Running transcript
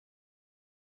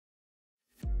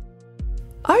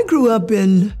I grew up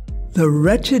in the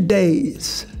wretched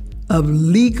days of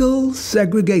legal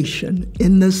segregation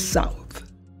in the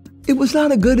South. It was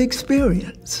not a good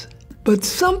experience, but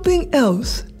something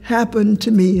else happened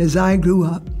to me as I grew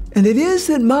up, and it is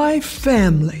that my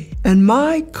family and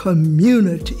my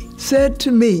community said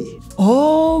to me,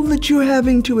 all that you're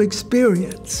having to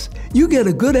experience, you get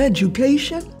a good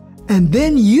education, and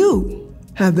then you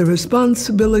have the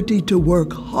responsibility to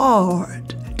work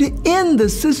hard to end the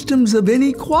systems of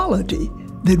inequality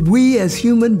that we as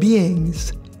human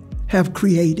beings have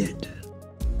created.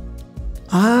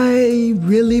 I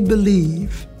really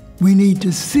believe we need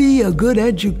to see a good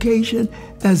education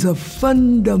as a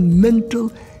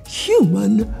fundamental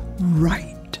human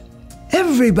right.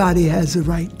 Everybody has a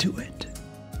right to it.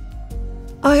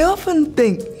 I often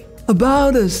think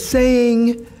about a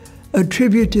saying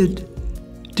attributed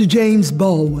to James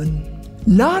Baldwin: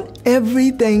 not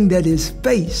everything that is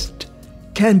faced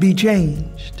can be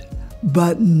changed,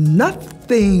 but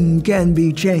nothing can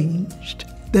be changed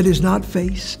that is not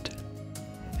faced.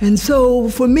 And so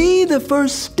for me, the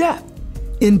first step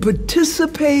in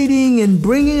participating in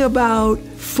bringing about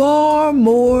far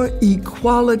more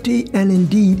equality and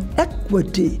indeed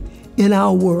equity in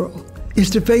our world is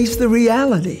to face the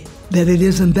reality that it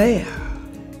isn't there.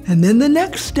 And then the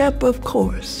next step, of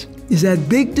course, is that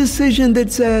big decision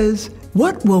that says,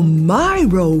 what will my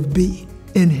role be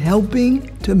in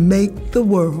helping to make the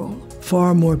world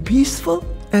far more peaceful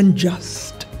and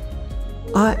just?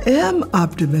 I am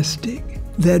optimistic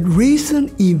that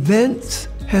recent events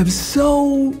have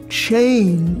so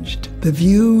changed the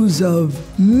views of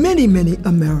many, many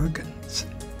Americans.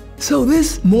 So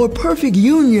this more perfect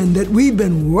union that we've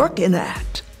been working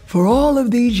at for all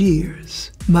of these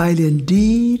years might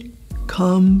indeed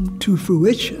come to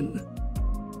fruition.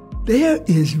 There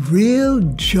is real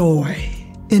joy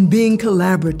in being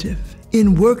collaborative,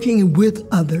 in working with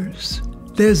others.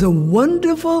 There's a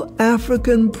wonderful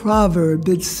African proverb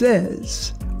that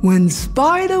says, when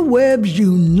spider webs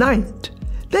unite,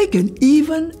 they can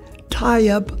even tie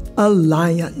up a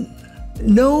lion.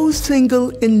 No single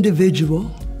individual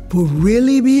will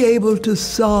really be able to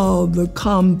solve the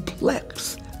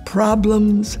complex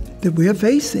problems that we're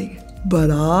facing.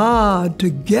 But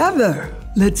together,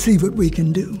 let's see what we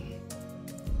can do.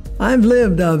 I've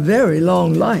lived a very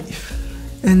long life,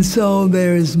 and so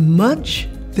there's much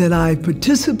that I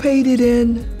participated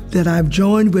in, that I've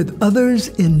joined with others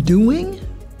in doing,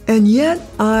 and yet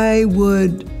I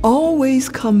would always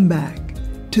come back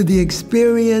to the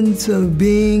experience of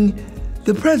being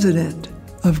the president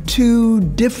of two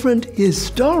different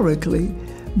historically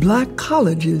black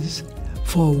colleges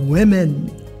for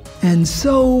women. And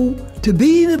so to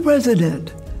be the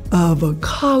president of a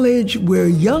college where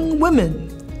young women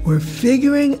were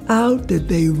figuring out that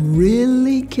they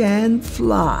really can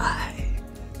fly,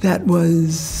 that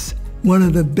was one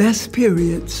of the best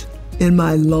periods in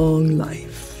my long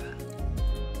life.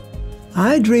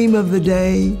 I dream of the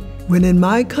day when in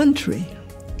my country,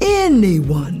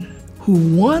 anyone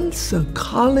who wants a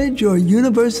college or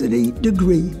university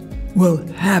degree will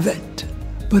have it.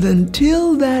 But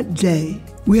until that day,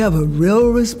 we have a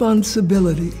real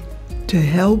responsibility to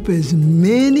help as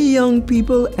many young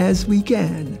people as we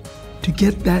can to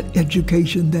get that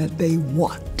education that they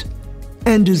want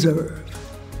and deserve.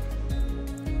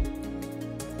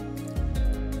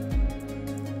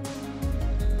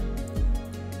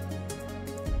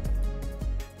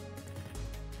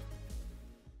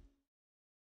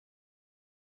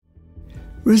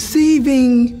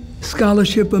 Receiving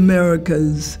Scholarship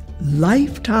America's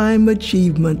Lifetime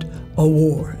Achievement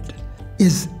Award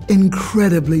is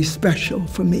incredibly special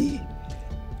for me.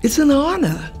 It's an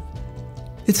honor.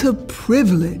 It's a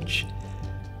privilege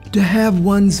to have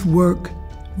one's work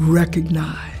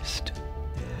recognized.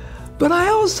 But I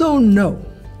also know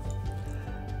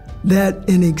that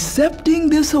in accepting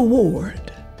this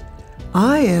award,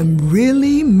 I am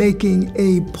really making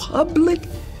a public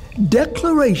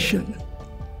declaration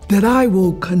that I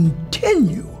will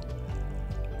continue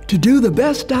to do the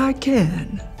best I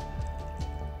can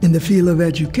in the field of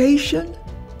education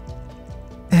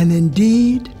and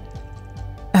indeed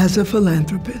as a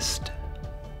philanthropist.